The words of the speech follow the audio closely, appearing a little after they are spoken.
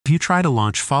If you try to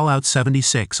launch Fallout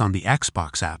 76 on the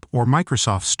Xbox app or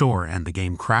Microsoft Store and the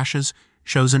game crashes,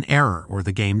 shows an error, or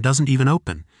the game doesn't even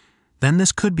open, then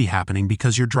this could be happening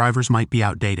because your drivers might be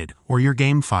outdated or your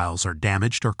game files are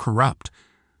damaged or corrupt.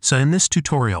 So in this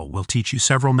tutorial, we'll teach you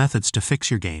several methods to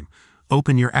fix your game.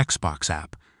 Open your Xbox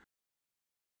app.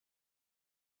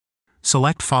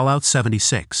 Select Fallout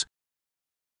 76.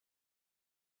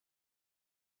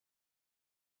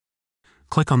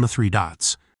 Click on the three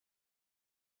dots.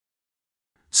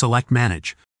 Select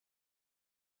Manage.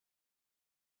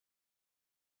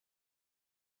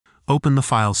 Open the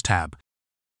Files tab.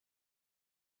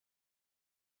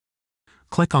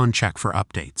 Click on Check for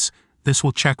Updates. This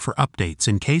will check for updates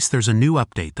in case there's a new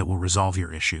update that will resolve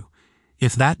your issue.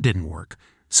 If that didn't work,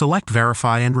 select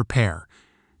Verify and Repair.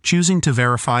 Choosing to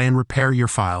verify and repair your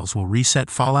files will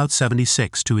reset Fallout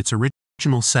 76 to its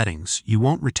original settings. You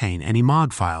won't retain any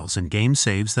mod files, and game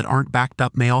saves that aren't backed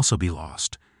up may also be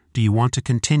lost. Do you want to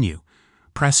continue?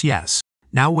 Press Yes.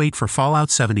 Now wait for Fallout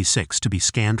 76 to be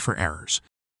scanned for errors.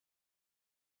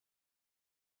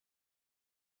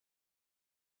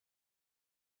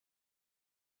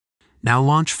 Now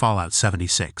launch Fallout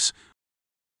 76.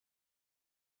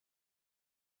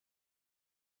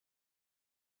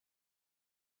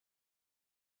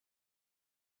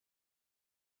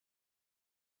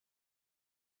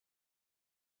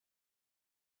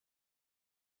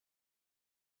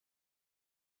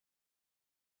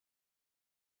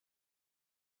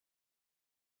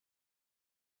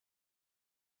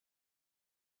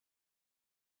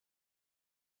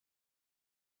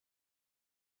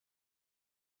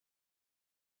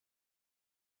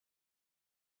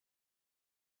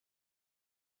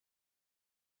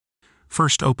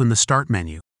 First, open the Start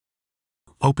menu.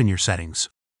 Open your settings.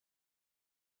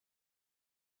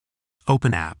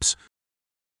 Open Apps.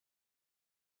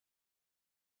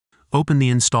 Open the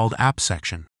Installed Apps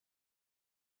section.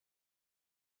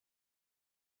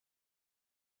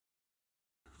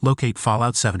 Locate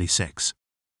Fallout 76.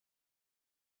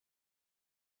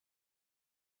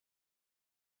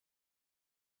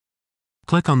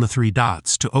 Click on the three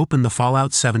dots to open the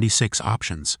Fallout 76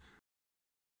 options.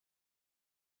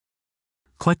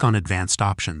 Click on Advanced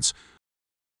Options.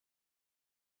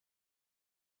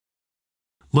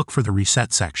 Look for the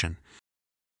Reset section.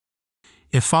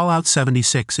 If Fallout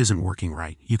 76 isn't working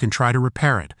right, you can try to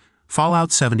repair it.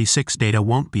 Fallout 76 data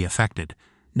won't be affected.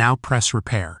 Now press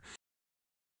Repair.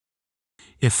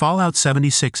 If Fallout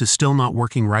 76 is still not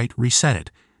working right, reset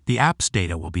it. The app's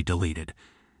data will be deleted.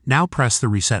 Now press the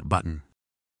Reset button.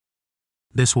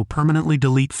 This will permanently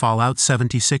delete Fallout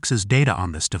 76's data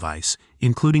on this device,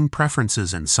 including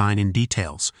preferences and sign-in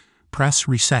details. Press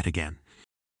Reset again.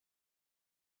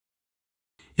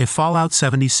 If Fallout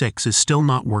 76 is still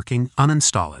not working,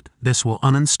 uninstall it. This will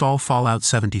uninstall Fallout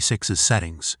 76's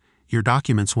settings. Your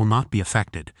documents will not be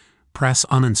affected. Press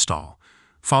Uninstall.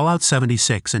 Fallout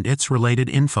 76 and its related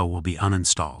info will be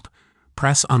uninstalled.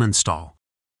 Press Uninstall.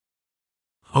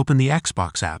 Open the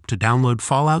Xbox app to download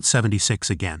Fallout 76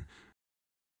 again.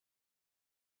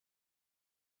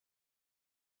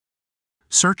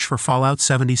 Search for Fallout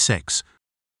 76.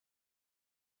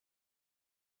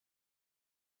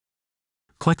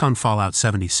 Click on Fallout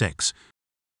 76.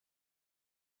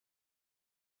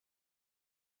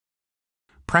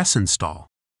 Press Install.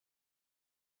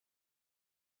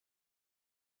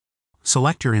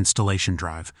 Select your installation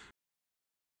drive.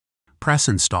 Press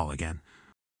Install again.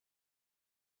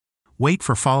 Wait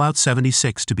for Fallout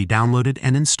 76 to be downloaded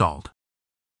and installed.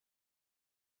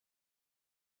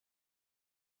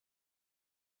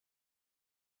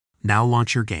 Now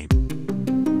launch your game.